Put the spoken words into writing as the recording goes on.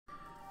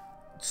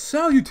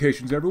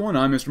Salutations everyone,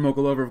 I'm Mr. Mocha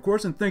Lover of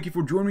course, and thank you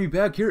for joining me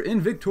back here in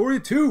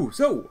Victoria 2.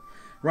 So,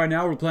 right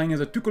now we're playing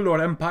as a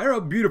Tukulor Empire, a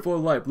beautiful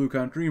light blue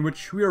country in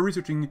which we are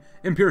researching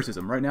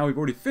empiricism. Right now we've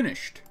already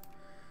finished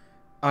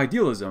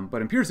idealism,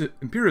 but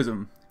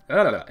empiricism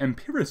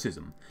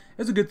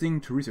is a good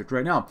thing to research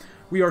right now.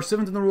 We are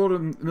 7th in the world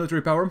in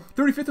military power,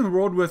 35th in the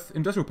world with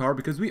industrial power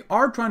because we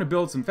are trying to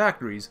build some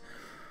factories,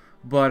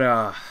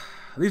 but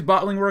these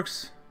bottling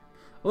works,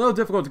 a little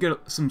difficult to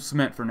get some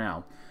cement for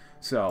now.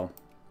 So,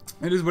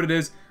 it is what it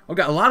is. I've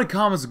got a lot of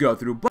comments to go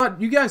through, but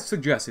you guys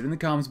suggested in the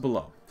comments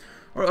below,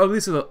 or at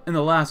least in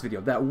the last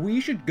video, that we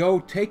should go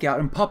take out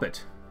and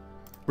puppet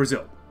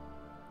Brazil.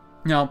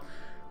 Now,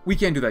 we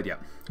can't do that yet,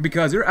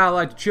 because they're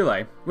allied to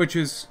Chile, which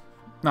is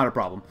not a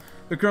problem.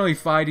 They're currently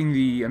fighting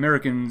the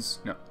Americans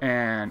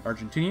and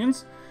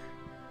Argentinians,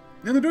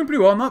 and they're doing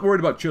pretty well. I'm not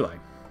worried about Chile.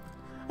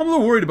 I'm a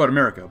little worried about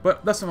America,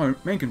 but that's not my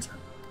main concern.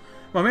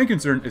 My main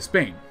concern is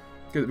Spain,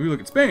 because if we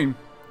look at Spain,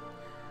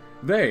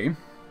 they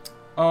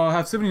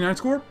have 79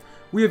 score,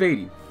 we have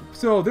 80.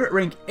 So they're at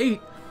rank 8,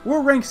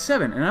 we're rank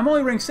 7, and I'm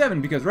only rank 7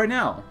 because right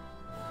now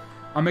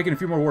I'm making a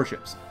few more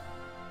warships.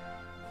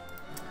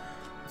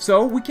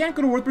 So we can't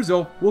go to war with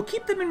Brazil. We'll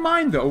keep them in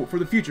mind though for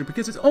the future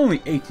because it's only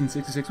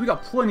 1866, we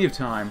got plenty of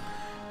time.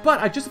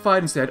 But I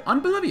justified instead on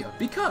Bolivia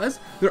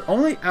because they're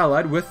only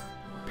allied with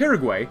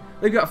Paraguay,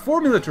 they've got 4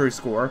 military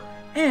score,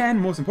 and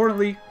most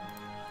importantly,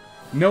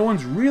 no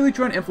one's really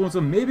trying to influence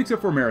them, maybe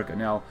except for America.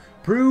 Now,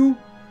 Peru,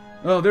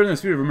 well, they're in the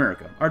sphere of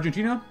America.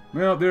 Argentina,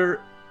 well, they're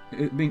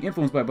being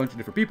influenced by a bunch of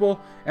different people,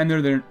 and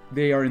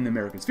they are in the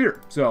American sphere.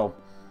 So,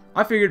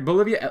 I figured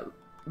Bolivia,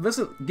 let's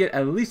get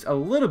at least a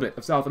little bit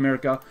of South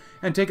America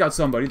and take out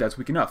somebody that's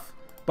weak enough.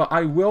 But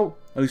I will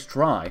at least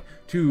try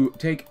to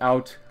take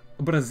out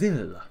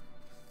Brazil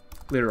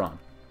later on.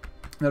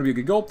 That'll be a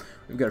good goal.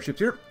 We've got our ships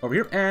here, over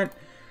here, and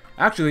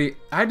actually,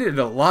 I did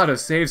a lot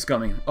of save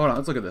scumming. Hold on,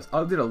 let's look at this.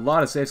 I did a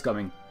lot of save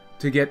scumming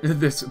to get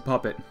this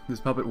puppet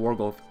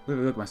wargolf.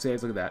 Look at my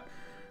saves, look at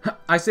that.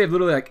 I saved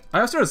literally like,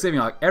 I started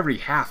saving like every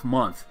half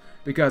month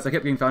because I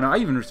kept getting found out. I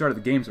even restarted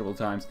the game several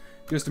times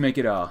just to make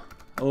it a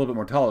little bit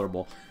more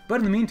tolerable. But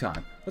in the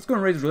meantime, let's go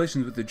and raise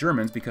relations with the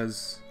Germans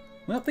because,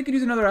 well, they could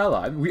use another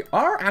ally. We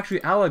are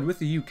actually allied with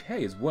the UK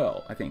as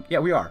well, I think. Yeah,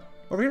 we are.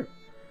 Over here.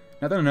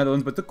 Not the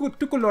Netherlands, but the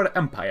Tukulor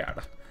Empire.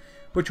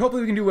 Which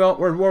hopefully we can do well.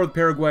 We're at war with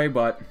Paraguay,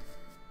 but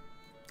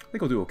I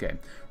think we'll do okay.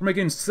 We're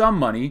making some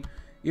money,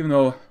 even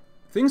though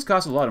things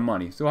cost a lot of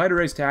money, so I had to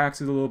raise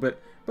taxes a little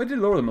bit, but I did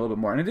lower them a little bit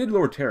more, and I did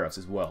lower tariffs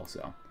as well,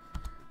 so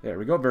there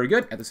we go, very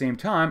good. At the same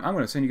time, I'm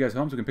going to send you guys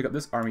home so we can pick up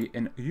this army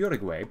in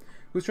Uruguay,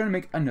 who's trying to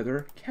make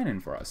another cannon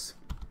for us.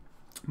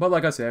 But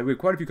like I said, we have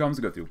quite a few comments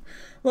to go through.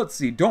 Let's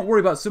see, don't worry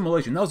about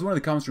simulation. That was one of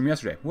the comments from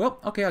yesterday. Well,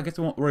 okay, I guess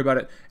I won't worry about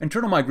it.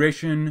 Internal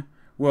migration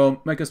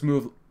will make us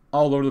move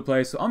all over the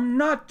place, so I'm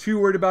not too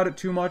worried about it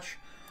too much.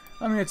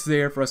 I mean, it's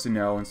there for us to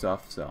know and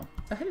stuff, so.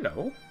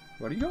 Hello,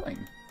 where are you going?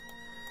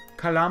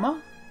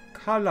 Kalama?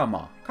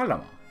 Kalama.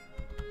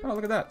 Oh,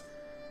 look at that.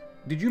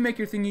 Did you make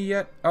your thingy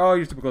yet? Oh,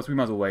 you're super close. We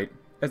might as well wait.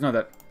 It's not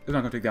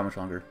going to take that much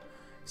longer.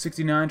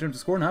 69 in terms of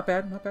score. Not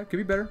bad. Not bad. Could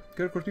be better.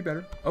 Could, of course, be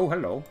better. Oh,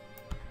 hello.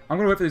 I'm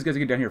going to wait for these guys to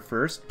get down here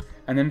first,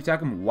 and then attack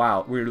them.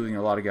 Wow, we're losing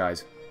a lot of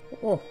guys.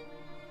 Oh,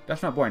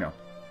 that's not bueno.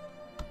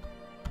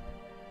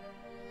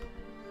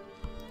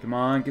 Come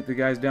on, get the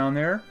guys down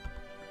there.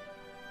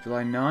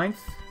 July 9th.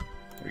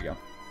 There we go.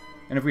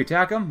 And if we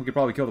attack them, we could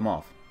probably kill them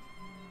off.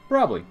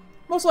 Probably.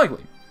 Most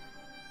likely.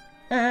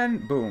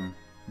 And boom.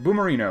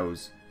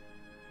 Boomerinos.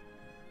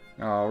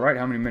 Alright,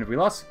 how many men have we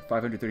lost?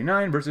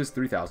 539 versus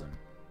 3,000.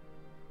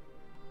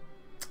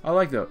 I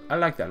like that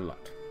a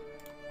lot.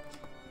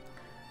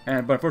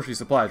 But unfortunately,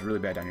 supply is really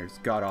bad down here. It's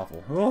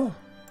god-awful. Oh.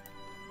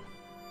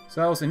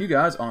 So I'll send you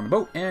guys on the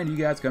boat, and you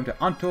guys come to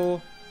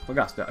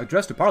Antofagasta,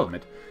 addressed to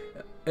Parliament.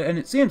 And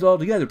it seems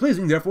altogether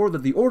pleasing, therefore,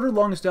 that the order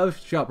long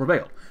established shall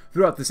prevail,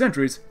 throughout the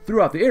centuries,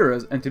 throughout the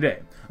eras, and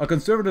today. A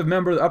conservative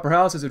member of the upper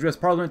house has addressed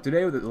Parliament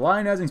today with a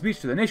lionizing speech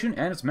to the nation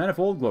and its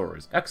manifold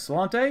glories.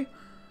 Excellente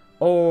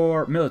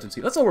or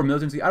militancy? Let's over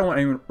militancy. I don't want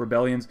any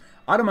rebellions.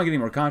 I don't mind getting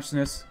more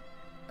consciousness.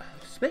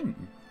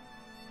 Spain.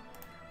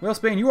 Well,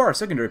 Spain, you are a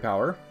secondary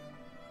power.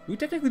 We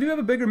technically do have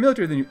a bigger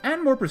military than you,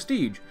 and more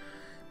prestige.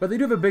 But they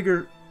do have a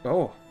bigger,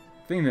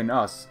 thing than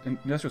us.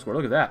 Industrial score,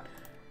 look at that.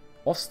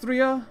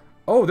 Austria?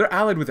 Oh, they're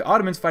allied with the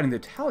Ottomans fighting the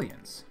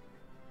Italians.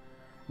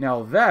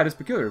 Now that is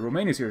peculiar.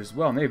 Romania's here as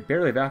well, and they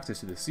barely have access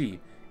to the sea.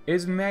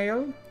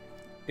 Ishmael.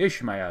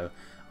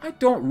 I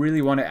don't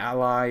really want to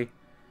ally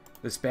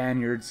the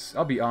Spaniards.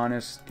 I'll be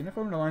honest. Can I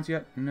form an alliance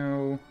yet?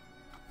 No.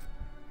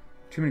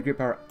 Too many great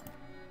power.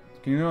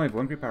 Can you only have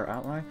one great power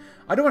ally?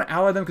 I don't want to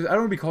ally them because I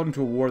don't want to be called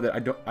into a war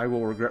that I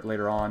will regret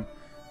later on.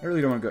 I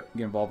really don't want to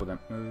get involved with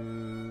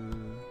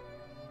them.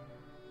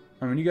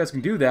 I mean, you guys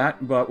can do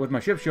that, but with my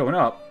ship showing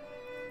up,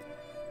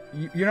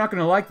 you're not going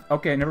to like...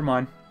 Okay, never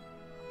mind.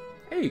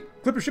 Hey,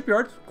 Clipper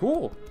shipyards.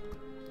 Cool.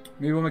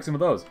 Maybe we'll make some of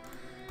those.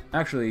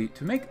 Actually,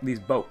 to make these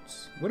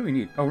boats, what do we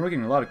need? Oh, we're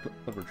getting a lot of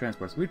Clipper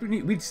transports.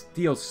 We'd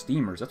steal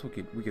steamers. That's what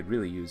we could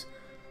really use.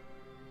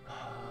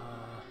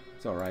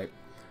 It's alright.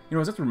 You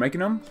know, since we're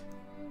making them,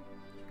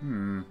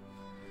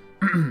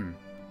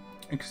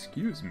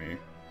 Excuse me.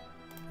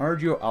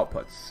 RGO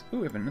outputs. Ooh,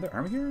 we have another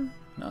army here?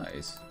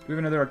 Nice. Do we have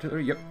another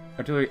artillery? Yep.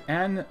 Artillery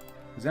and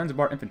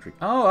Zanzibar infantry.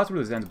 Oh, that's where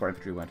the Zanzibar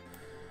infantry went.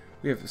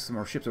 We have some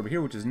more ships over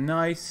here, which is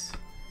nice.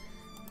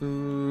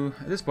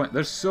 At this point,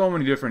 there's so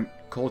many different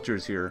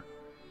cultures here.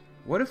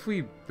 What if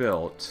we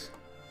built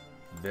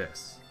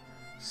this?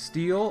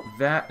 Steel,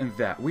 that, and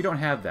that. We don't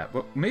have that,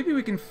 but maybe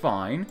we can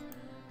find...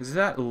 Is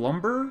that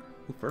lumber?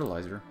 Ooh,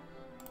 fertilizer.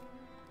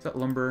 Is that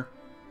lumber?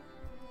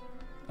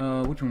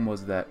 Which one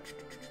was that?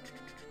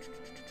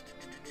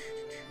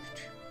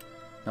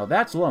 Now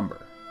that's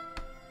lumber.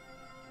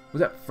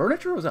 Was that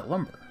furniture or was that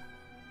lumber?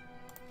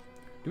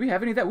 Do we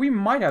have any of that? We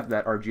might have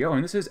that RGO,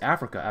 and this is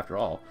Africa after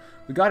all.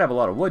 We gotta have a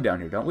lot of wood down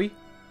here, don't we?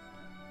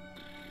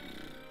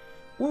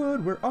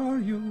 Wood, where are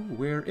you?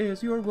 Where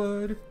is your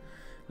wood?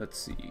 Let's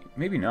see.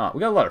 Maybe not.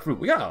 We got a lot of fruit.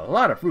 We got a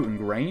lot of fruit and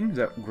grain. Is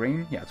that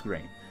grain? Yeah, it's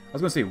grain. I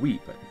was gonna say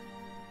wheat, but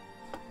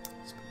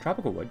it's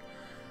tropical wood.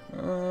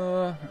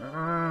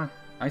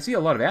 I see a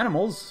lot of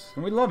animals,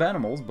 and we love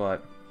animals,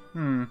 but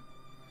anything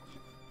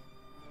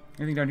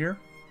down here?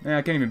 Nah,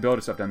 I can't even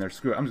build stuff down there.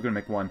 Screw it. I'm just gonna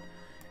make one.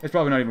 It's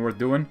probably not even worth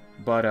doing,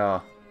 but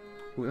ooh,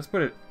 let's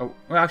put it. Oh,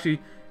 well, actually,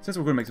 since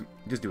we're gonna make some,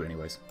 just do it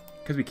anyways,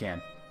 because we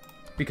can.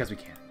 Because we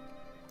can.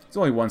 It's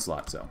only one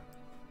slot, so.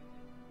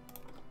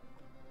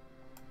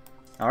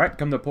 All right,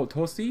 come to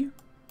Potosi.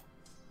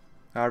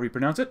 However you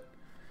pronounce it.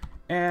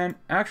 And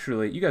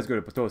actually, you guys go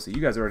to Potosi.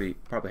 You guys are already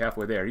probably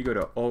halfway there. You go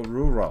to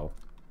Oruro.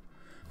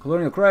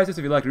 Colonial Crisis,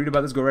 if you'd like to read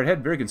about this, go right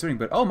ahead. Very concerning,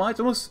 but oh my, it's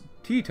almost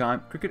tea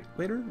time. Cricket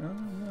later?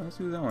 Oh, yeah, let's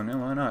do that one. No,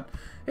 why not?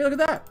 Hey, look at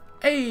that.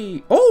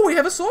 Hey! Oh, we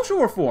have a social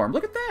reform.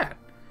 Look at that.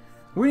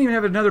 We didn't even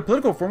have another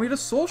political reform. We had a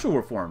social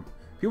reform.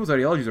 People's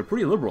ideologies are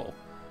pretty liberal.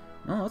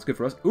 Oh, that's good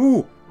for us.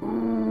 Ooh!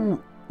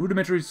 Ooh!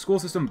 Rudimentary school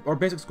system, or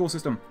basic school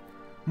system.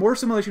 More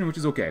assimilation, which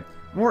is okay.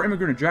 More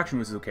immigrant injection,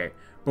 which is okay.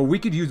 But we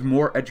could use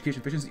more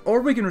education efficiency,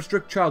 or we can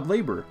restrict child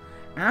labor.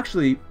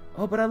 Actually,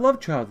 oh, but I love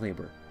child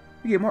labor.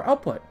 We get more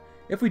output.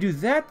 If we do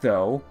that,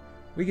 though,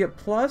 we get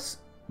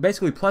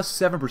basically plus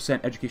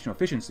 7% educational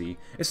efficiency.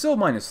 It's still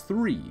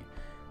 -3.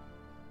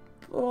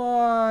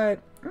 But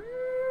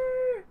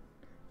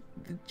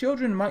the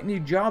children might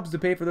need jobs to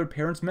pay for their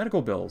parents'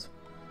 medical bills.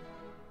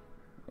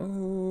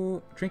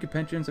 Oh, trinket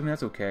pensions, I mean,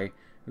 that's okay.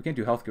 We can't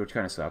do healthcare, which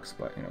kind of sucks,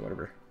 but, you know,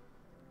 whatever.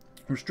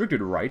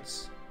 Restricted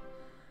rights.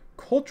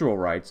 Cultural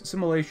rights.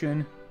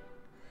 Assimilation.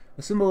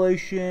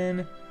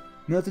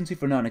 Militancy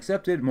for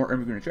non-accepted. More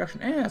immigrant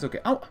attraction. That's okay.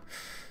 Oh,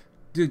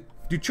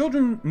 do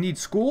children need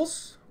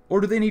schools?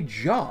 Or do they need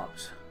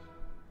jobs?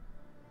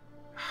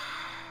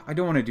 I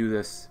don't want to do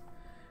this.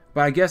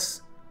 But I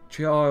guess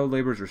child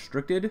labor is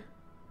restricted.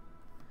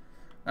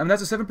 I mean,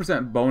 that's a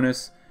 7%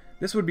 bonus.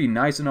 This would be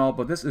nice and all,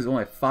 but this is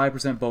only a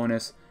 5%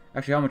 bonus.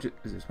 Actually, how much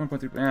is this?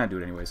 1.3. Do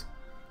it anyways.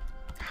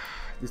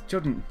 These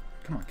children...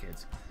 Come on,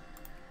 kids.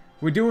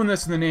 We're doing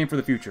this in the name for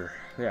the future.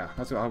 Yeah,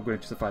 that's what I'm going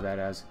to justify that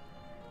as.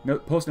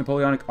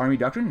 Post-Napoleonic Army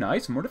Doctrine.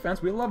 Nice. More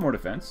defense. We love more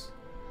defense.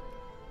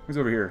 Who's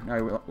over here?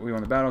 Now we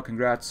won the battle.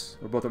 Congrats.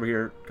 We're both over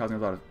here, causing a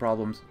lot of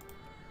problems.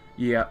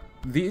 Yeah.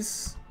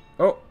 These...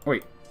 Oh,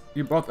 wait.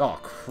 You both... Oh,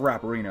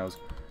 crap. Rhinos.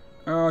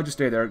 Oh, just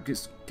stay there.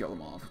 Just kill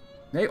them off.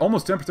 Hey,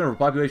 almost 10% of our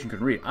population can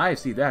read. I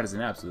see that as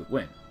an absolute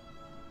win.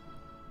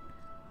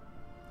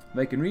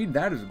 They can read.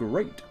 That is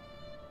great.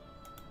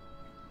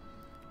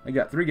 I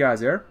got 3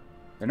 guys there.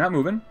 They're not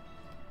moving.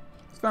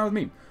 It's fine with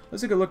me.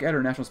 Let's take a look at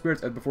our national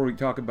spirits before we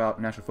talk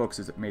about national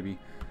focuses, maybe.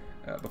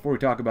 Before we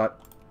talk about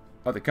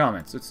other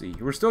comments. Let's see.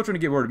 We're still trying to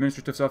get more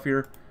administrative stuff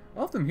here.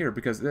 I'll have them here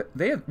because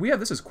we have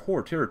this as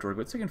core territory,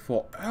 but it's taking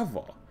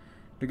forever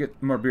to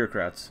get more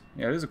bureaucrats.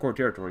 Yeah, it is a core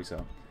territory, so.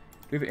 Do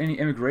we have any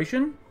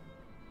immigration?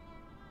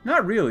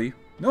 Not really.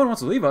 No one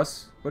wants to leave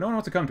us, but no one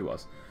wants to come to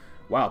us.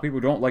 Wow,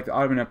 people don't like the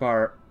Ottoman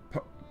Empire,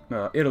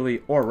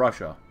 Italy, or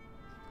Russia.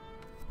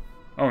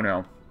 Oh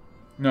no.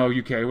 No,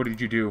 UK, what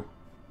did you do?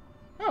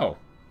 Oh.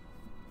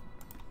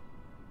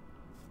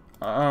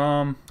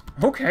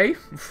 Okay.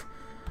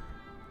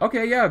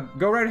 Okay, yeah,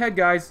 go right ahead,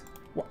 guys.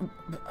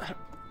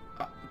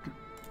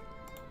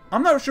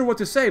 I'm not sure what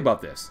to say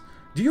about this.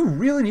 Do you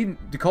really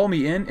need to call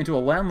me into a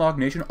landlocked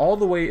nation all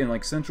the way in,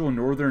 like, central and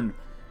northern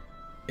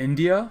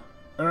India?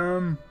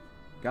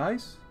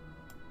 Guys?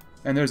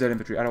 And there's that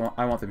infantry.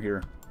 I want them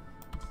here.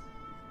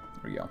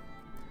 There we go.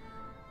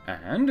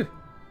 And...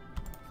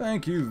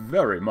 Thank you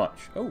very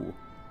much. Oh.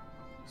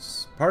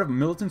 Part of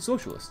militant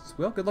socialists.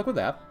 Well, good luck with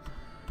that.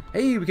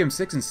 Hey, we became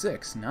 6 and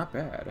 6. Not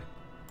bad.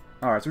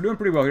 Alright, so we're doing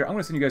pretty well here. I'm going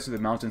to send you guys to the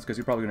mountains because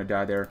you're probably going to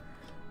die there.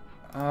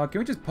 Can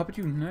we just puppet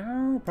you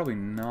now? Probably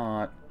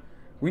not.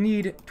 We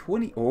need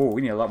 20... Oh,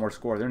 we need a lot more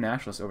score. They're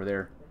nationalists over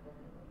there.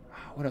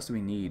 What else do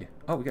we need?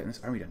 Oh, we got this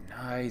army done.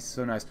 Nice.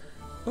 So nice.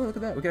 Oh, look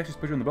at that. We can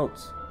actually put you on the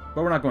boats.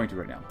 But we're not going to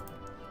right now.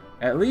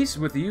 At least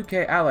with the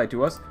UK allied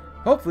to us,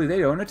 hopefully they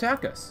don't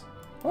attack us.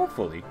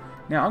 Hopefully.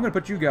 Now, I'm going to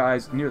put you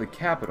guys near the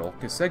capital,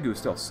 because Segu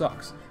still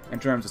sucks in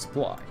terms of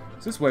supply.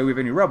 So this way, we have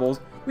any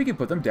rebels, we can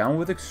put them down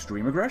with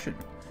extreme aggression.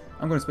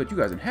 I'm going to split you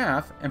guys in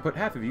half, and put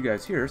half of you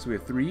guys here, so we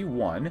have 3,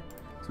 1.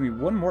 So we need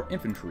 1 more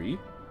infantry.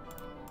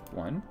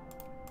 1,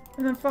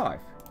 and then 5.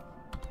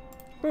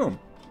 Boom.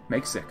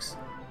 Makes 6.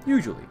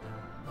 Usually.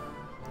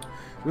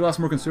 We lost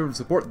more conservative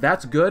support.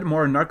 That's good.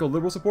 More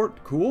anarcho-liberal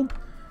support. Cool.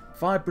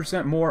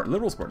 5% more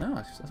liberal support. No,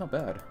 that's not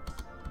bad.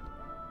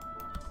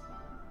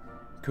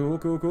 Cool,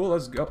 cool, cool.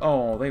 Let's go.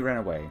 Oh, they ran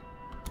away.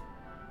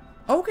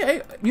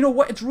 Okay. You know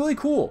what? It's really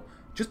cool.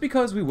 Just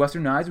because we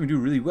westernize and we do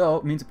really well,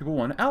 it means that people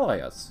want to ally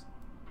us.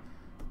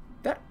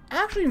 That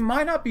actually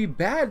might not be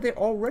bad. They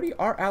already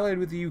are allied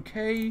with the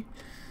UK.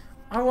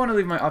 I want to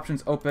leave my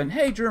options open.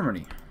 Hey,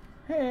 Germany.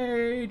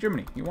 Hey,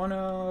 Germany. You want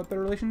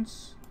better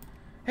relations?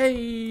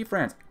 Hey,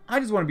 France. I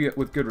just want to be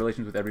with good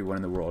relations with everyone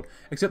in the world,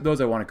 except those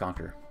I want to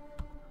conquer.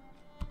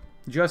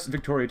 Just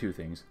Victoria 2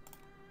 things.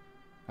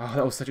 Oh,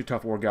 that was such a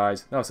tough war,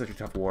 guys. That was such a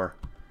tough war.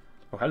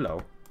 Oh,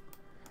 hello.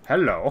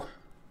 Hello.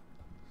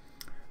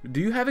 Do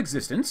you have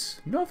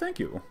existence? No, thank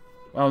you.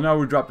 Well, now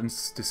we're dropped to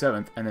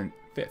 7th and then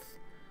 5th.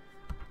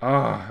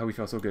 Ah, oh, we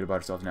feel so good about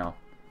ourselves now.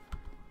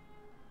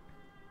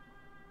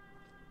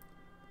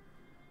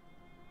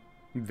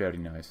 Very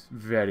nice.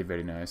 Very,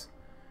 very nice.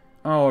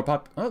 Oh,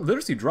 our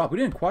literacy dropped. We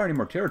didn't acquire any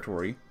more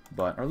territory,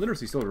 but our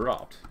literacy still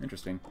dropped.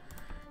 Interesting.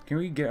 Can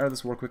we get out of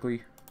this war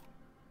quickly?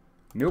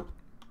 Nope.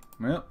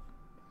 Well,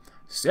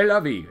 c'est la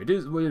vie. It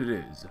is what it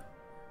is.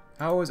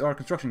 How is our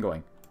construction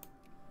going?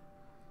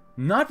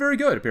 Not very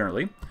good,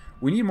 apparently.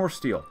 We need more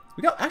steel.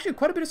 We got actually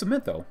quite a bit of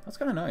cement, though. That's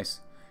kind of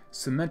nice.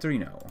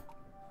 Cementerino.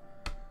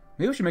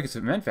 Maybe we should make a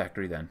cement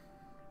factory, then.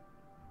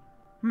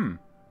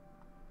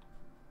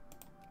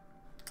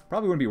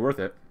 Probably wouldn't be worth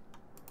it.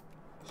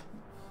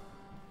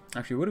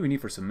 Actually, what do we need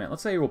for cement?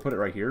 Let's say we'll put it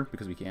right here,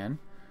 because we can.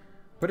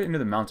 Put it into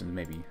the mountains,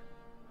 maybe.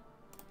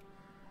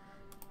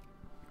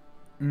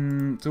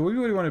 So we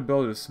really want to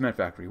build a cement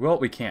factory. Well,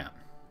 we can't.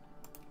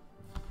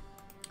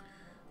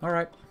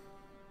 Alright.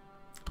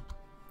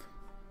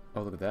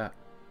 Oh, look at that.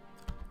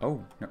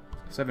 Oh, no.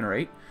 7 or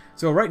 8.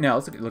 So right now,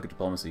 let's look at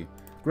diplomacy.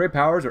 Great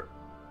powers are...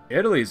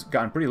 Italy's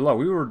gotten pretty low.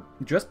 We were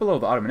just below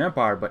the Ottoman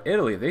Empire, but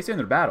Italy, they stay in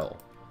their battle.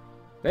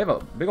 They have a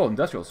big old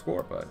industrial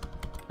score, but...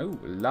 Oh,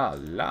 la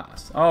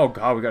las. Oh,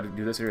 God, we got to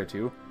do this area,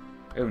 too.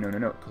 Oh, no, no,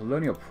 no.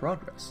 Colonial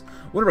progress.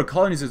 One of our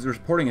colonies is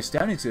reporting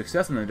astounding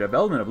success in the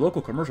development of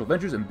local commercial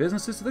ventures and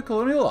businesses to the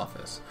colonial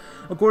office.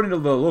 According to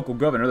the local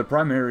governor, the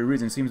primary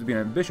reason seems to be an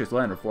ambitious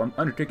land reform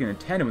undertaken in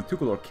tandem with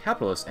Tukulor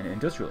capitalists and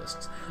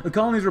industrialists. The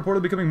colony is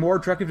reportedly becoming more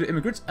attractive to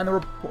immigrants, and the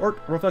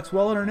report reflects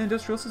well on our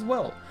industrialists as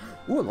well.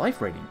 Ooh, a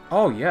life rating.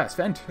 Oh, yes.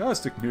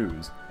 Fantastic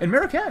news. In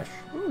Marrakesh.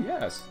 Ooh,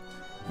 yes.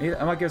 Maybe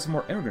I might get some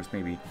more immigrants,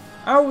 maybe.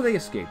 Oh, they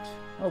escaped.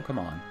 Oh, come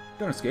on.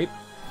 Don't escape.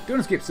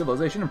 Don't escape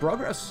civilization and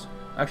progress.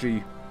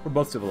 Actually, we're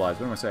both civilized.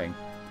 What am I saying?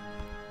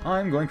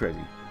 I'm going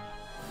crazy.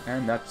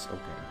 And that's okay.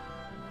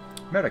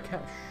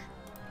 Marrakesh.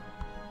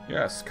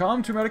 Yes,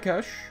 come to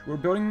Marrakesh. We're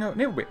building a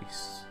naval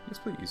base. Yes,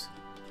 please.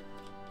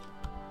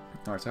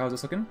 Alright, so how's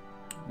this looking?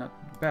 Not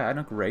bad,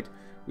 not great.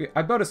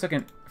 I bought a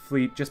second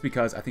fleet just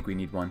because I think we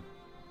need one.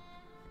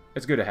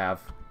 It's good to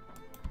have.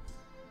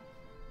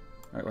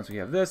 Alright, once we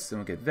have this, then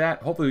we'll get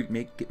that. Hopefully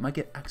we might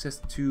get access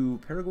to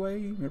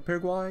Paraguay?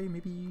 Paraguay?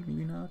 Maybe,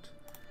 maybe not.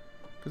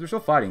 Because we're still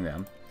fighting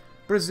them.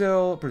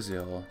 Brazil.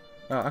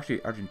 Oh,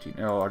 actually,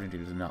 Argentina. Oh,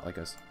 Argentina does not like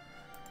us.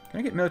 Can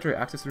I get military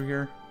access through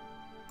here?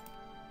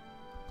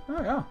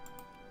 Oh, yeah.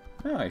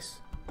 Nice.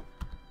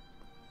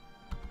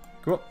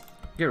 Cool.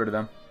 Get rid of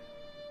them.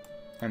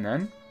 And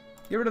then,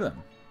 get rid of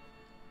them.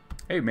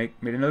 Hey, made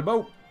another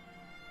boat.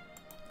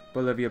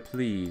 Bolivia,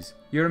 please.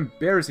 You're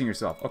embarrassing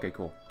yourself. Okay,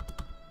 cool.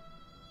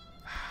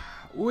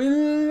 We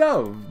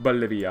love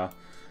Bolivia.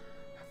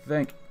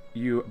 Thank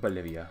you,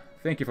 Bolivia.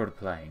 Thank you for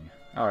playing.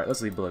 Alright,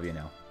 let's leave Bolivia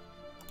now.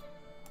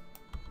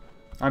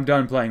 I'm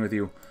done playing with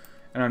you.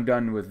 And I'm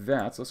done with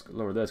that. So let's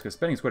lower this, because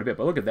spending's quite a bit.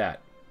 But look at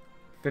that.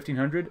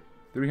 1,500,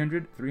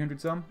 300,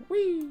 300 some.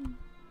 Whee!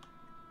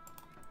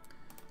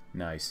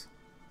 Nice.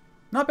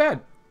 Not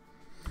bad.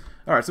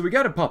 Alright, so we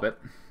got a puppet.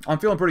 I'm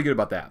feeling pretty good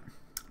about that.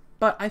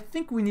 But I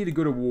think we need to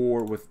go to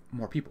war with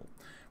more people.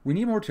 We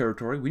need more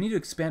territory. We need to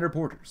expand our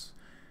borders.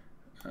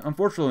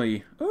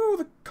 Unfortunately... Oh,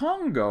 the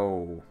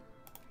Congo.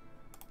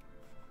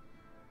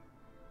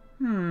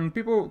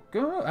 People...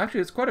 Oh,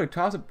 actually, it's quite a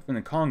toss-up in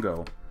the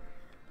Congo.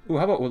 Ooh,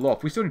 how about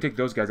Wolof? We still need to take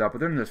those guys out, but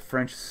they're in the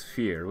French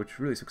sphere, which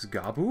really sucks.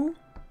 Gabu?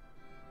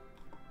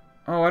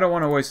 Oh, I don't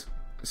want to waste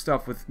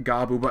stuff with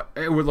Gabu, but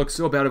it would look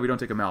so bad if we don't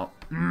take him out.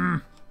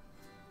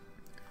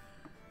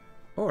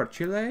 Or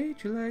Chile?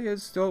 Chile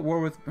is still at war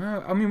with...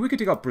 I mean, we could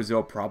take out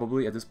Brazil,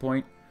 probably, at this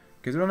point,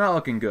 because they're not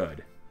looking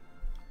good.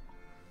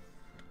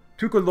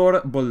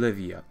 Tukulor,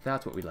 Bolivia.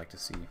 That's what we'd like to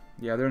see.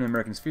 Yeah, they're in the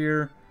American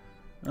sphere.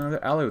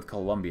 They're allied with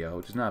Colombia,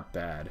 which is not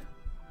bad.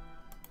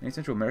 Any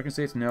Central American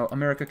states? No.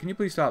 America, can you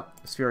please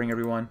stop sphering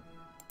everyone?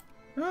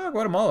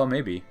 Guatemala,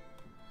 maybe.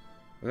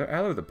 Are they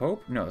allied with the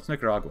Pope? No, that's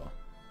Nicaragua.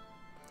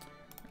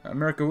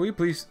 America, will you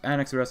please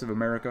annex the rest of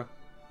America?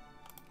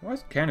 Why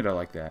is Canada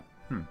like that?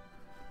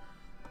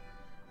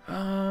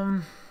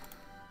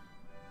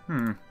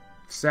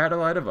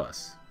 Satellite of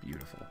us.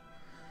 Beautiful.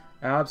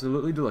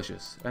 Absolutely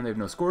delicious. And they have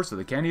no score, so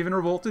they can't even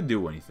revolt to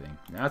do anything.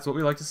 That's what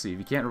we like to see. If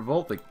you can't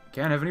revolt, they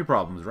can't have any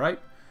problems, right?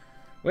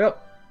 Well,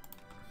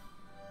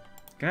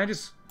 can I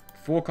just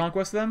full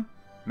conquest them?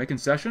 Make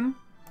concession?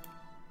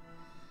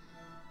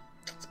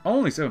 It's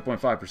only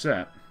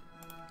 7.5%.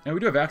 And we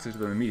do have access to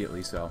them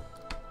immediately, so.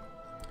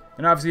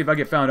 And obviously, if I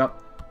get found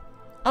out,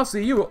 I'll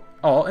see you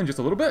all in just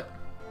a little bit.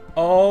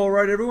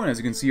 Alright, everyone, as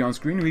you can see on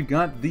screen, we've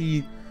got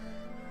the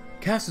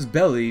casus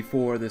belli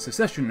for the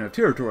secession of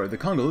territory of the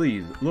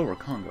Congolese Lower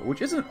Congo,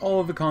 which isn't all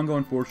of the Congo,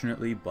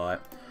 unfortunately,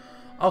 but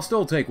I'll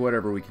still take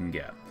whatever we can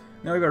get.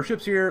 Now we've got our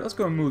ships here. Let's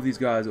go and move these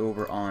guys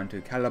over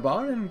onto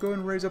Calabar and go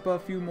and raise up a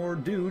few more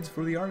dudes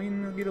for the army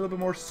and get a little bit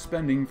more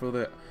spending for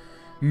the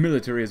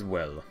military as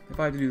well. If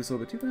I had to do this a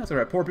little bit too, that's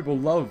alright. Poor people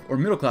love, or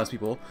middle-class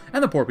people,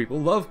 and the poor people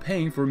love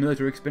paying for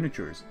military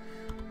expenditures.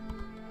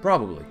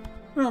 Probably.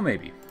 Well,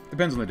 maybe.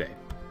 Depends on the day.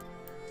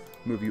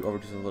 Move you over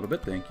just a little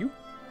bit, thank you.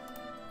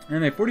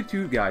 And they have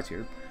 42 guys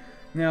here.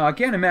 Now, I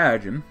can't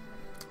imagine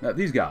that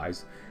these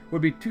guys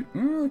would be too...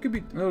 it could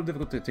be a little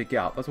difficult to take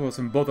out. That's why I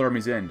sent both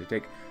armies in to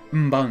take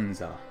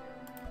Mbanza.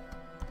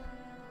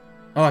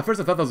 Oh, at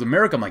first I thought that was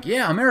America. I'm like,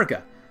 yeah,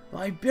 America.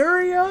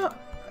 Liberia?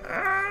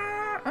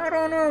 I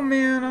don't know,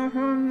 man.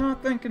 I'm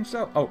not thinking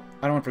so. Oh,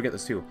 I don't want to forget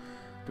this, too.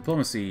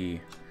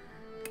 Diplomacy.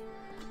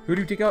 Who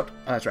do you take out?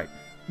 Oh, that's right.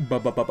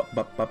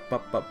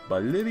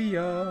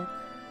 Bolivia.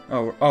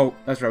 Oh,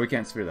 that's right. We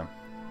can't spear them.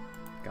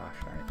 Gosh,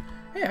 alright.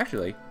 Hey,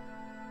 actually,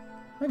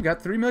 I've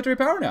got 3 military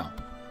power now.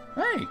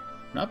 Hey,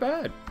 not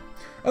bad.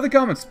 Other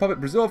comments.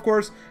 Puppet Brazil, of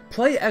course.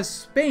 Play as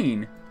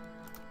Spain.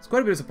 It's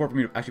quite a bit of support for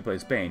me to actually play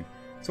as Spain.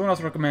 Someone else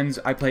recommends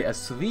I play as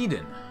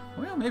Sweden.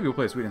 Well, maybe we'll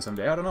play as Sweden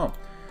someday. I don't know.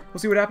 We'll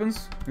see what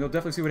happens. We'll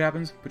definitely see what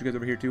happens. Put you guys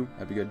over here, too.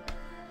 That'd be good.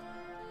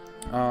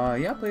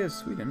 Yeah, play as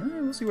Sweden.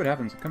 We'll see what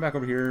happens. Come back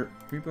over here.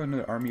 Can we put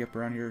another army up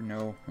around here?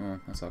 No. Oh,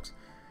 that sucks.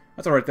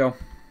 That's alright, though.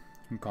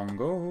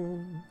 Congo.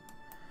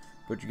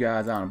 Put you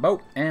guys on a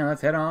boat, and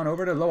let's head on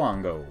over to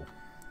Luango.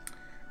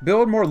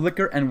 Build more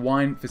liquor and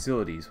wine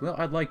facilities. Well,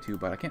 I'd like to,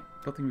 but don't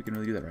think we can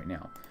really do that right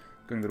now.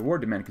 Going to go to war,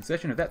 demand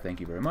concession of that.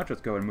 Thank you very much.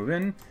 Let's go and move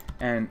in,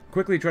 and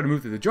quickly try to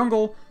move through the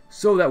jungle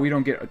so that we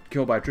don't get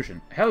killed by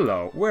attrition.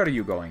 Hello, where are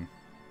you going?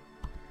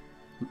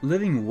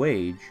 Living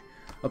wage.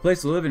 A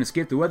place to live and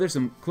escape the weather,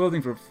 some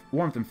clothing for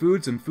warmth and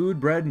food, some food,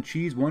 bread, and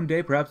cheese one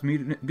day, perhaps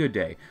meat a good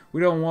day. We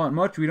don't want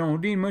much, we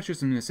don't need much, just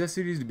some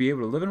necessities to be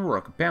able to live and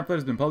work. A pamphlet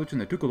has been published in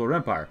the Tukulor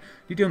Empire,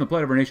 detailing the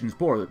plight of our nation's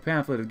poor. The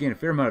pamphlet has gained a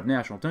fair amount of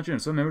national attention,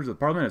 and some members of the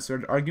parliament have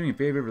started arguing in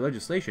favor of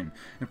legislation,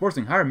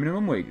 enforcing higher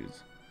minimum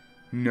wages.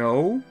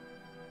 No?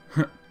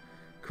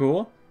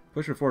 Cool.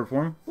 Push for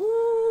reform.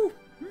 Woo!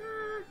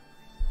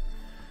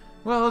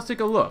 Well, let's take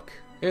a look.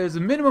 Is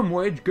a minimum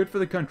wage good for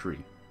the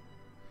country?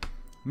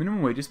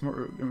 Minimum wage is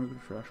more...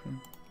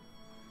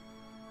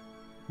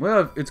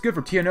 Well, if it's good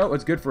for TNO,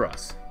 it's good for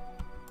us.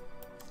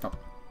 Oh.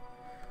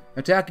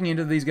 Attacking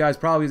into these guys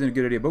probably isn't a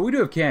good idea, but we do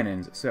have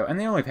cannons, so... And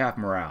they only have half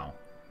morale.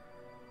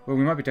 Well,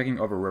 we might be taking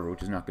over river,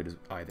 which is not good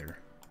either.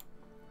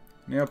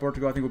 Yeah,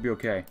 Portugal, I think we'll be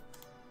okay.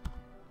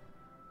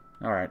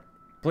 Alright.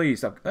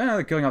 Please stop...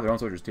 they're killing out their own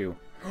soldiers, too.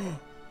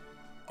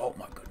 Oh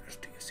my goodness,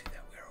 do you see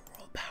that? We're a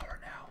world power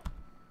now.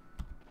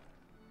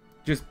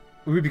 Just...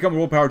 We become a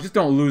world power, just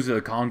don't lose to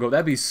the Congo.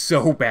 That'd be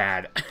so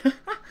bad.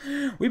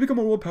 We become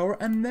a world power,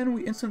 and then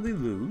we instantly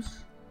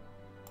lose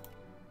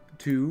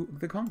to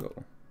the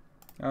Congo.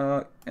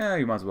 Yeah,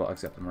 you might as well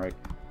accept them, right?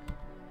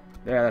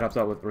 Yeah, that helps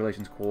out with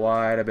relations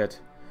quite a bit.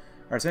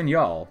 Alright, send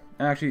y'all.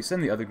 Actually,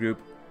 send the other group.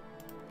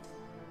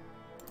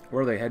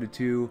 Where are they headed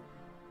to?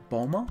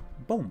 Boma?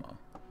 Boma.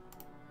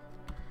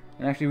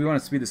 And actually, we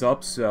want to speed this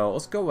up, so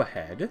let's go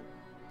ahead.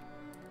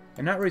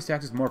 And not raise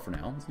taxes more for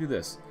now. Let's do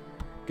this.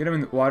 Get them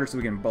in the water so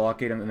we can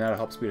blockade them, and that'll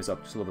help speed us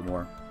up just a little bit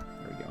more.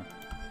 There we go.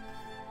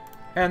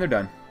 And they're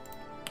done.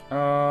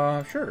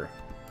 Sure.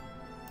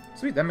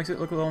 Sweet, that makes it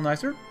look a little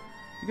nicer.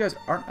 You guys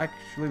aren't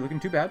actually looking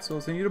too bad, so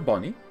I'll send you to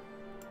Bonnie.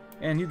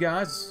 And you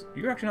guys,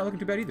 you're actually not looking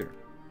too bad either.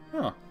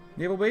 Huh.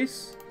 Naval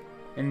base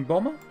in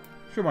Boma?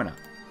 Sure, why not?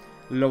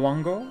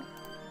 Luango.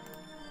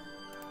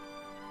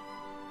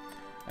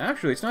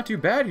 Actually, it's not too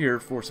bad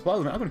here for supply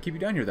limit. I'm going to keep you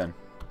down here then.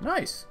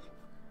 Nice.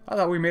 I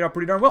thought we made out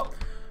pretty darn well.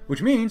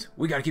 Which means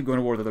we gotta keep going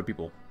to war with other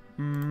people.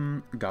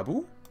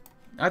 Gabu?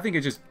 I think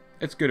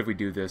it's good if we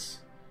do this.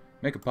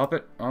 Make a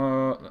puppet?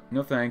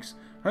 No thanks.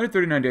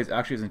 139 days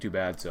actually isn't too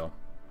bad, so.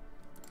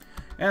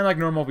 And like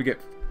normal, if we get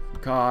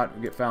caught,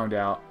 we get found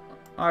out,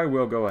 I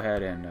will go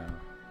ahead and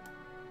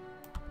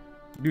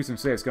do some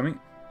saves coming.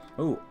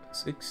 Oh,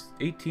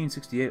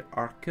 1868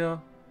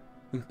 Arca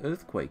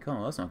earthquake.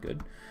 Oh, that's not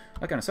good.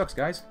 That kind of sucks,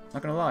 guys.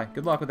 Not gonna lie.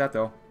 Good luck with that,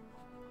 though.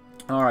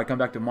 Alright, come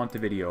back to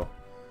Montevideo.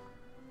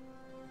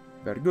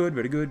 Very good,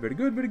 very good, very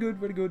good, very good,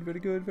 very good, very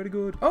good, very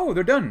good. Oh,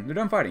 they're done. They're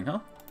done fighting, huh?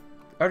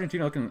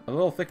 Argentina looking a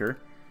little thicker.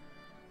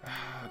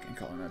 I can't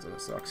call them that, so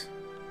that sucks.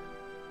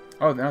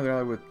 Oh, now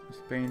they're with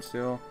Spain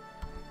still.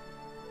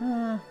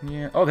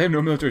 Yeah. Oh, they have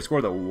no military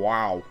score, though.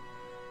 Wow.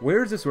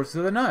 Where is the source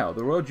of the Nile?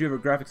 The Royal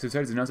Geographic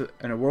Society has announced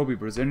that a world will be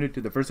presented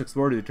to the first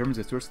explorer to determine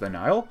the source of the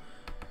Nile.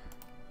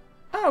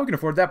 Oh, we can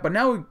afford that, but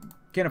now we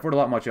can't afford a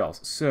lot much else.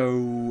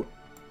 So,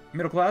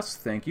 middle class,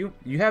 thank you.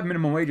 You have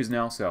minimum wages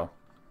now, so...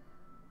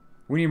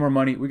 We need more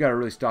money. We gotta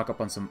really stock up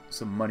on some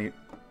money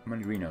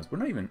Renos. We're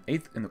not even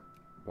 8th in the...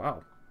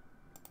 Wow.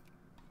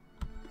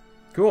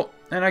 Cool.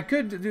 And I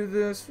could do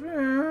this...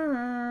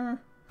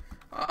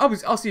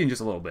 I'll see you in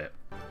just a little bit.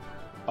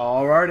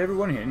 Alright,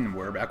 everyone, and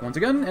we're back once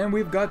again, and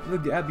we've got the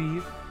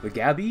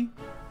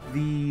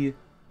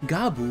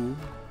Gabu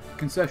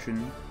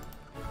concession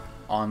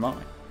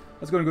online.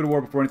 Let's go and go to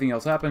war before anything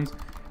else happens,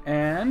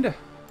 and...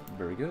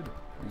 Very good.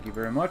 Thank you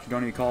very much.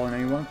 Don't need to call in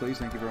anyone, please.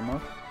 Thank you very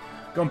much.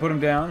 Go and put them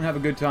down, have a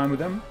good time with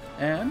them,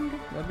 and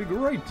that'd be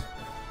great.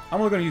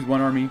 I'm only going to use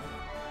one army.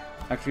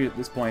 Actually, at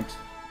this point,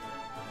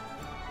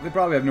 they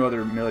probably have no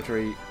other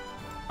military,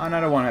 and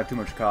I don't want to have too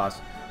much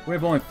cost. We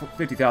have only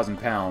 50,000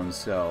 pounds,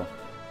 so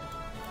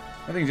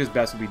I think it's just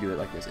best if we do it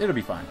like this. It'll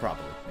be fine,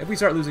 probably. If we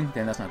start losing,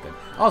 then that's not good.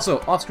 Also,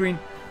 off-screen,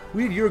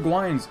 we had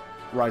Uruguayans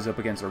rise up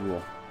against our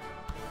rule.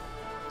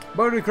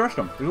 But we crushed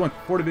them. There's only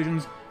 4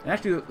 divisions, and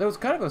actually, there was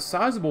kind of a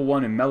sizable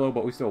one in Mello,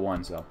 but we still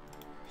won, so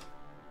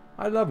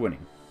I love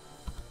winning.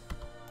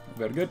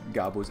 Very good.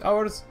 Gabu is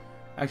ours.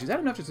 Actually, is that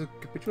enough just to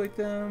capitulate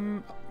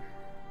them?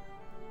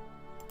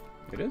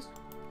 It is.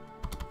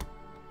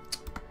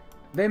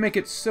 They make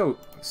it so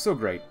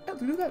great. Yeah,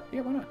 to do that.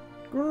 Yeah, why not?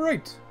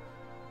 Great.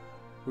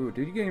 Ooh,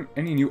 did you get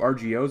any new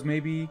RGOs,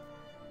 maybe?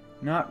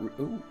 Not...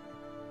 Ooh.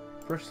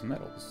 Precious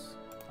metals.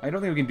 I don't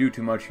think we can do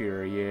too much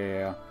here.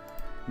 Yeah.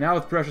 Now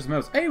with precious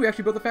metals. Hey, we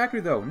actually built the factory,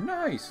 though.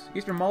 Nice.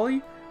 Eastern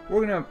Mali.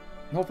 We're going to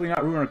hopefully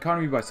not ruin our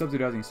economy by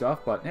subsidizing stuff,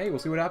 but hey, we'll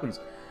see what happens.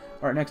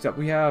 Alright, next up,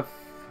 we have...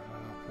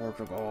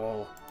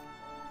 Portugal.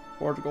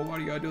 Portugal, why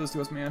do you gotta do this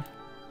to us, man?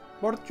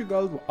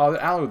 Portugal. Oh,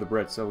 they're allied with the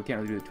Brits, so we can't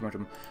really do too much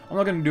of them. I'm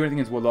not gonna do anything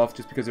against Wolof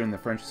just because they're in the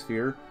French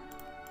sphere.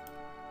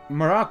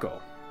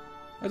 Morocco.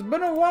 It's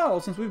been a while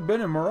since we've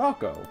been in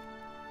Morocco.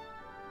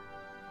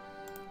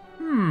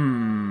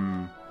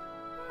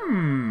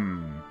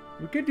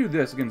 We could do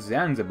this against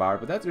Zanzibar,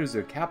 but that is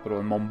their capital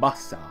in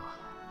Mombasa.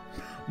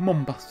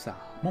 Mombasa.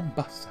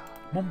 Mombasa.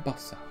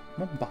 Mombasa.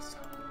 Mombasa.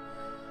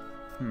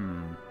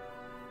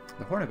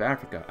 The Horn of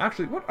Africa.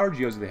 Actually, what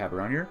RGOs do they have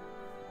around here?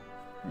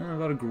 A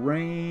lot of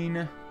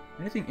grain.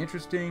 Anything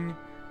interesting?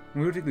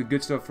 We would take the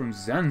good stuff from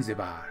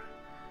Zanzibar.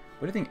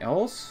 But anything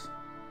else?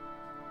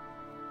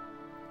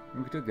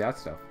 We took that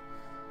stuff.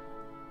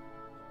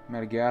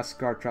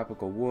 Madagascar,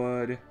 tropical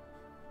wood.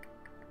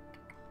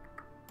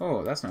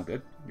 Oh, that's not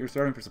good. You're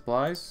starting for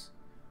supplies?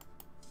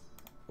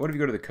 What if you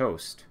go to the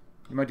coast?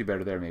 You might do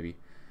better there, maybe.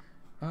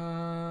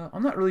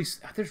 I'm not really...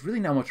 There's really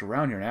not much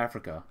around here in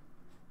Africa.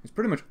 It's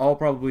pretty much all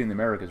probably in the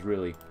Americas,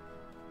 really.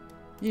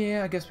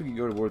 Yeah, I guess we could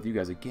go to war with you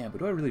guys again, but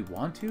do I really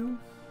want to?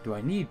 Do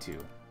I need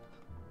to?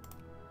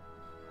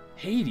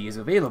 Haiti is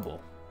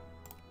available.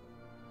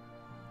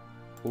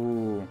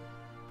 Ooh,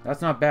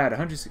 that's not bad.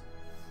 100.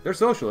 They're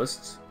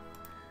socialists.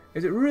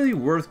 Is it really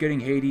worth getting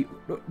Haiti?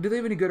 Do they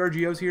have any good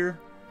RGOs here?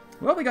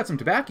 Well, they got some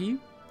tobacco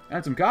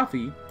and some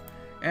coffee.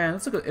 And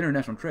let's look at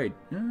international trade.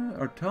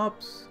 Our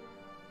tops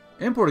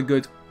imported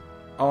goods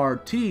are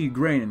tea,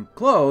 grain, and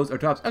clothes. Our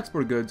tops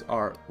exported goods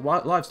are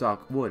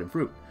livestock, wood, and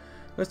fruit.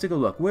 Let's take a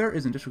look. Where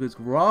is industrial goods,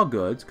 raw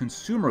goods,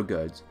 consumer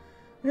goods?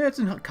 Yeah, it's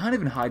kind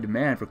of in high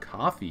demand for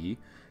coffee.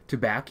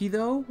 Tobacco,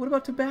 though? What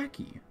about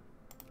tobacco?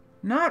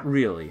 Not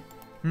really.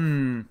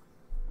 Trying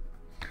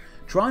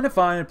to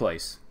find a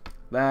place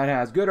that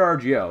has good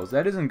RGOs,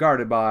 that isn't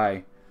guarded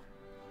by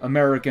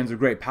Americans or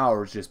great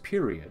powers, just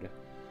period.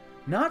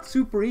 Not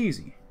super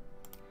easy.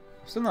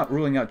 Still not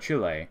ruling out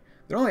Chile.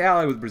 They're only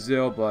allied with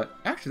Brazil, but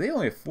actually they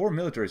only have 4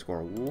 military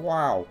score.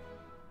 Wow.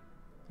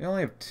 They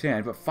only have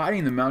 10, but fighting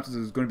in the mountains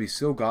is going to be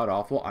so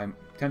god-awful, I'm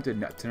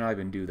tempted to not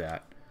even do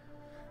that.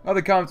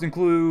 Other comments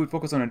include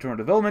focus on internal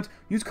development,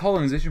 use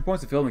colonization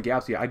points to fill in the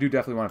gaps. Yeah, I do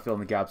definitely want to fill in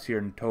the gaps here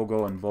in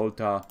Togo and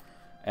Volta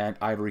and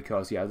Ivory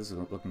Coast. Yeah, this is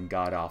looking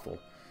god-awful.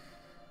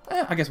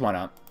 I guess why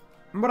not?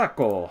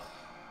 Morocco.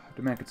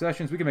 Demand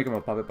concessions. We can make him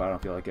a puppet, but I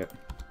don't feel like it.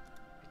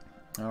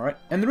 Alright.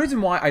 And the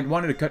reason why I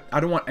wanted to cut...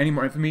 I don't want any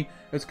more infamy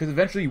is because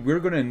eventually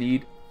we're going to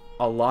need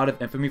a lot of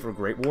infamy for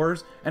Great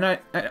Wars. And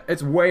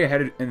it's way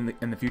ahead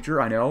in the future,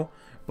 I know.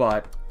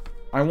 But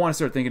I want to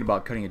start thinking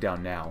about cutting it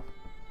down now.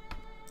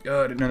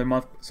 Good. Another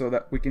month so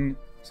that we can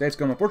say it's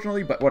going,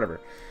 unfortunately, but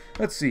whatever.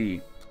 Let's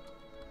see.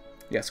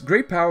 Yes,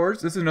 great powers...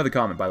 This is another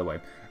comment, by the way.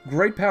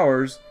 Great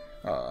powers...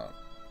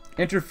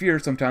 interfere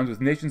sometimes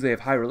with nations they have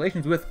high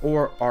relations with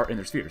or are in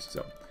their spheres.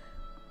 So,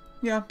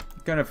 yeah,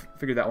 kind of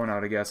figured that one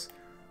out, I guess.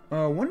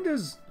 When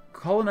does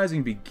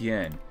colonizing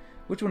begin?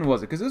 Which one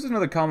was it? Because there's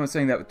another comment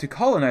saying that to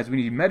colonize we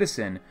need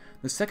medicine.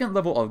 The second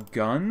level of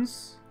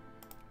guns?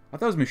 I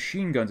thought it was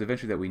machine guns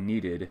eventually that we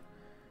needed.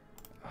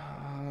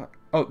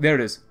 Oh, there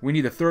it is. We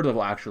need the third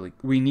level, actually.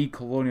 We need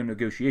colonial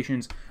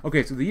negotiations.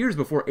 Okay, so the years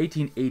before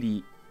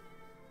 1880...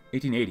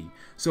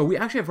 So we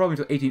actually have probably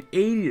until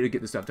 1880 to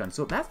get this stuff done.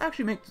 So that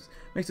actually makes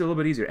it a little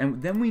bit easier.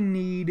 And then we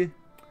need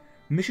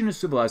mission to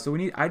civilize. So we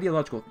need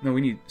ideological... No,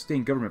 we need state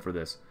and government for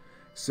this.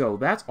 So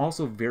that's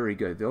also very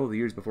good. Though the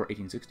years before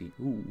 1860.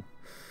 Ooh.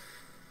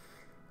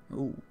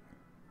 Ooh.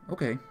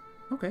 Okay.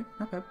 Okay,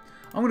 not bad.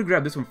 I'm gonna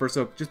grab this one first,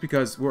 so just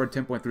because we're at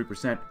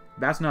 10.3%,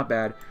 that's not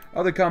bad.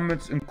 Other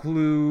comments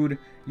include,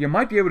 you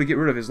might be able to get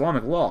rid of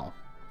Islamic law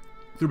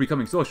through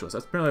becoming socialist.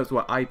 That's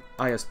what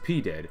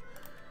ISP did.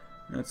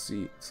 Let's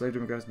see, slave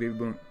demographics, baby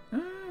boom.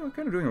 We're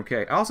kind of doing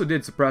okay. I also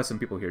did suppress some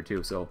people here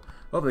too, so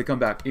hopefully they come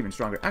back even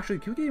stronger. Actually,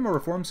 can we get any more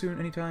reforms soon?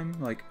 Anytime?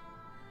 Like,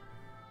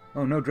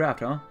 oh, no draft,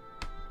 huh?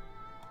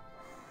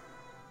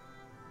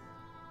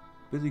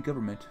 Busy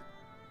government.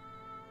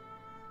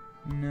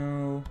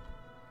 No.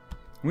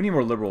 We need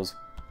more liberals.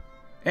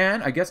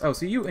 And I guess I'll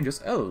see you in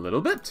just a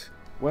little bit.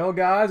 Well,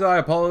 guys, I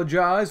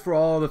apologize for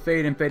all the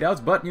fade and fade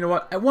outs, but you know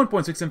what? At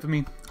 1.6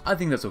 infamy, I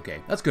think that's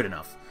okay. That's good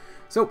enough.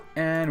 So,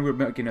 and we're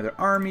making another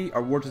army.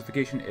 Our war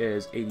justification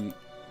is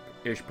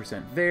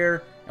 80-ish%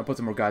 there. I'll put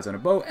some more guys on a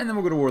boat, and then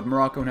we'll go to war with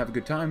Morocco and have a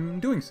good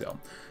time doing so.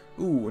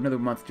 Ooh, another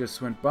month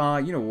just went by.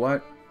 You know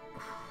what?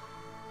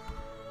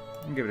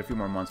 I'll give it a few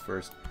more months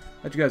first.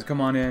 Let you guys come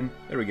on in.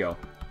 There we go.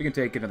 We can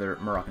take another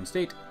Moroccan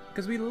state.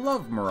 Because we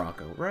love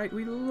Morocco, right?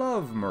 We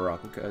love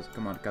Morocco. Because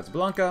come on,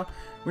 Casablanca.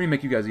 We need to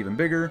make you guys even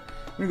bigger.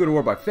 We're going to go to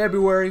war by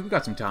February. We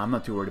got some time. I'm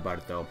not too worried about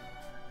it, though.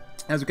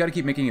 As we got to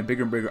keep making a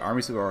bigger and bigger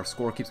army so our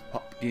score keeps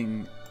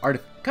being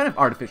kind of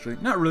artificially,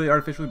 not really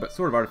artificially, but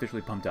sort of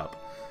artificially pumped up.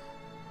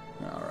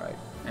 Alright.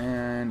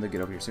 And they'll get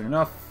over here soon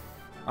enough.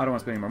 I don't want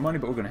to spend any more money,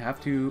 but we're going to have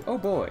to. Oh,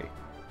 boy.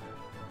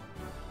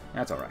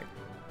 That's alright.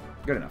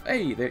 Good enough.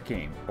 Hey, that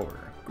came.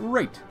 Order.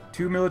 Great.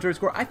 2 military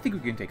score. I think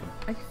we can take them.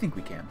 I think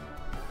we can.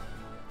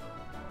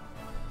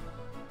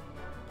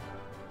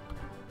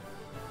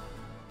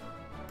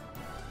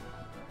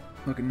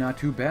 Looking not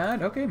too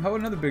bad. Okay, how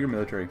about another bigger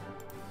military?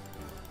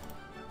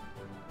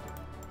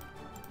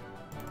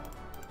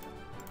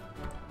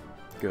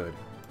 Good.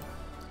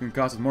 It's going to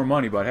cost us more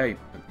money, but hey,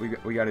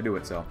 we got to do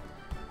it, so.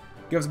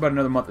 Give us about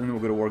another month and then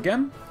we'll go to war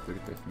again.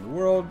 35th in the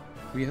world.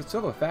 We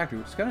still have a factory,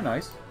 which is kind of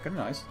nice. Kind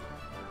of nice.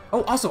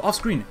 Oh, also,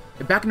 off-screen,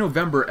 back in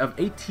November of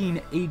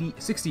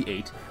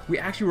 1868, we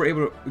actually were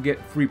able to get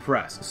free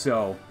press.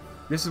 So,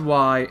 this is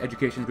why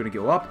education is going to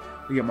go up.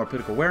 We get more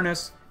political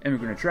awareness,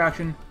 immigrant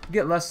attraction,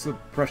 get less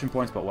suppression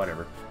points, but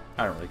whatever.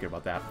 I don't really care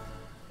about that.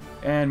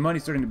 And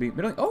money's starting to be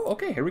middling. Oh,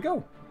 okay, here we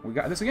go. We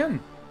got this again.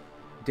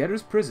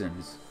 Debtors'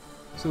 prisons.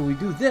 So when we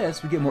do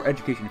this, we get more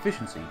education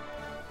efficiency.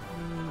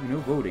 No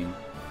voting.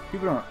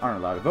 People aren't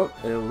allowed to vote.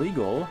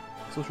 Illegal.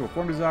 Social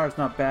reform desire, it's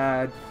not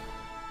bad.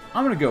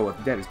 I'm going to go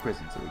with debtors'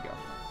 prisons. There we go.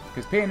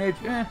 Because patronage,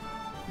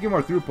 you get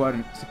more throughput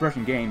and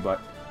suppression gain,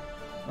 but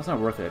that's not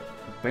worth it.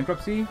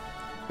 Bankruptcy?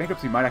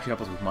 Bankruptcy might actually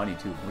help us with money,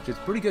 too, which is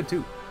pretty good,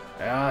 too.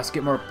 Let's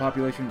get more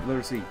population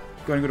literacy.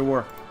 Go ahead and go to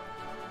war.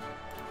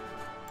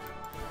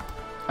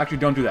 Actually,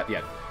 don't do that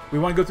yet. We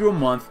want to go through a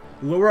month,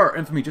 lower our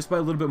infamy just by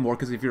a little bit more,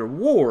 because if you're at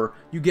war,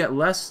 you get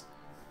less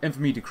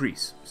infamy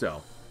decrease.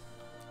 So,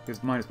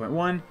 here's minus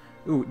 0.1.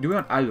 Ooh, do we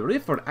want Al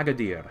Rif or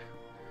Agadir?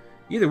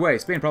 Either way,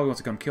 Spain probably wants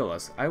to come kill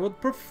us. I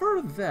would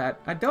prefer that.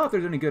 I doubt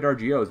there's any good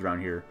RGOs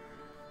around here.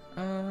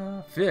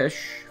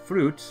 Fish,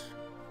 fruit,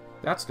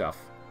 that stuff.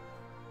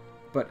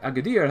 But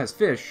Agadir has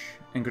fish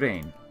and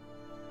grain.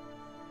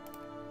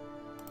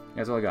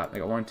 That's all I got. I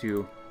got 1,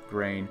 2,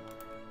 grain,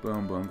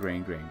 boom, boom,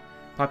 grain, grain.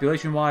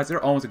 Population-wise,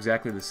 they're almost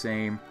exactly the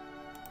same.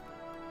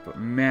 But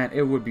man,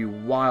 it would be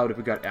wild if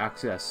we got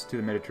access to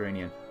the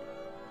Mediterranean.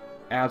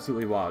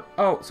 Absolutely wild.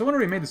 Oh, someone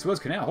already made the Suez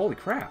Canal. Holy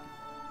crap.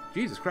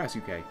 Jesus Christ,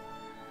 UK.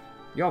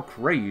 Y'all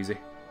crazy.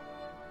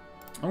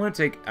 I'm going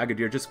to take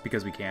Agadir just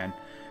because we can.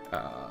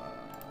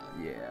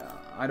 Yeah,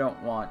 I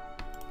don't want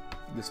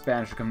the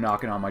Spanish to come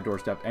knocking on my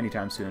doorstep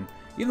anytime soon.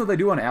 Even though they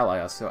do want to ally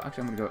us. So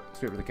actually, I'm going to go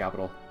straight for the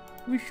capital.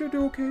 We should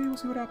do okay. We'll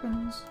see what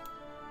happens.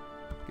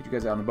 Get you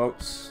guys out on the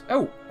boats.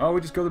 Oh, we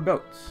just go to the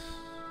boats.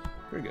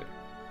 Very good.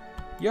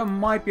 You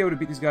might be able to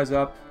beat these guys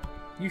up.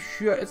 You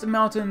should. It's the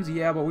mountains,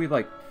 yeah, but we have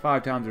like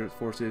 5 times their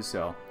forces,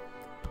 so.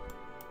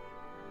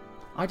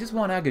 I just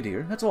want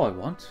Agadir. That's all I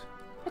want.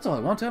 That's all I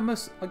want. I'm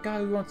a guy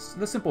who wants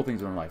the simple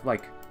things in life,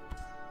 like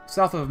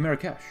south of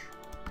Marrakesh.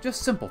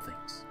 Just simple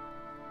things.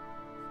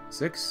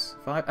 6,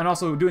 5, and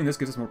also doing this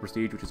gives us more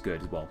prestige, which is good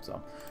as well.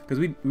 So, because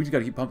we just got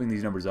to keep pumping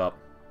these numbers up,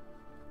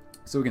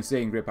 so we can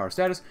stay in great power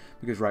status.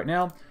 Because right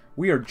now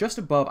we are just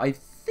above. I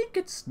think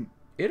it's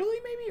Italy,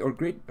 maybe,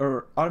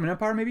 or Ottoman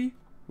Empire, maybe.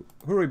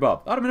 Who are we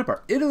above? Ottoman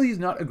Empire. Italy is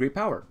not a great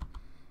power,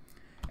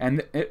 and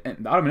the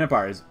Ottoman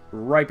Empire is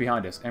right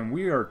behind us, and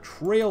we are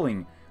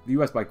trailing the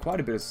U.S. by quite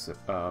a bit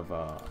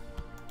of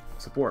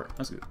support.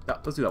 Let's do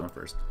that one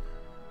first.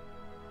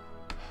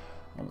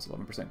 Almost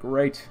 11%.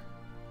 Great.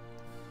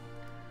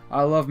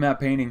 I love map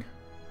painting.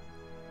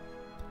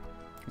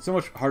 It's so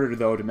much harder,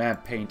 though, to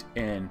map paint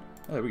in...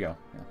 Oh, there we go.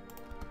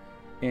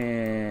 Yeah.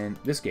 In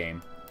this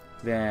game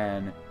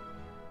than,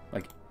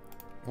 like,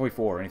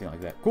 44 or anything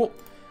like that. Cool.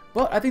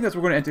 But I think that's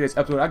where we're going to end today's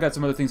episode. I got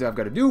some other things I've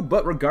got to do,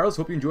 but regardless,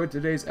 hope you enjoyed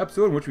today's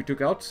episode in which we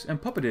took out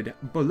and puppeted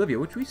Bolivia,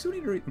 which we still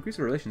need to increase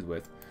our relations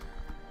with.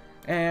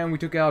 And we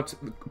took out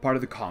part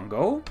of the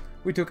Congo.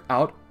 We took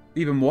out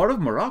even more of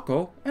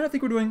Morocco, and I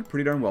think we're doing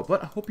pretty darn well.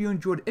 But I hope you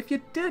enjoyed. If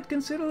you did,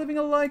 consider leaving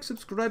a like,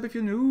 subscribe if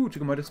you're new,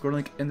 check out my Discord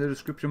link in the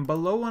description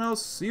below, and I'll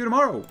see you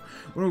tomorrow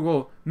when we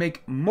will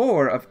make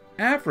more of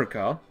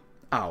Africa,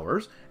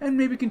 ours, and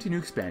maybe continue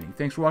expanding.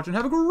 Thanks for watching.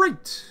 Have a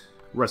great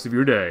rest of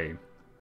your day.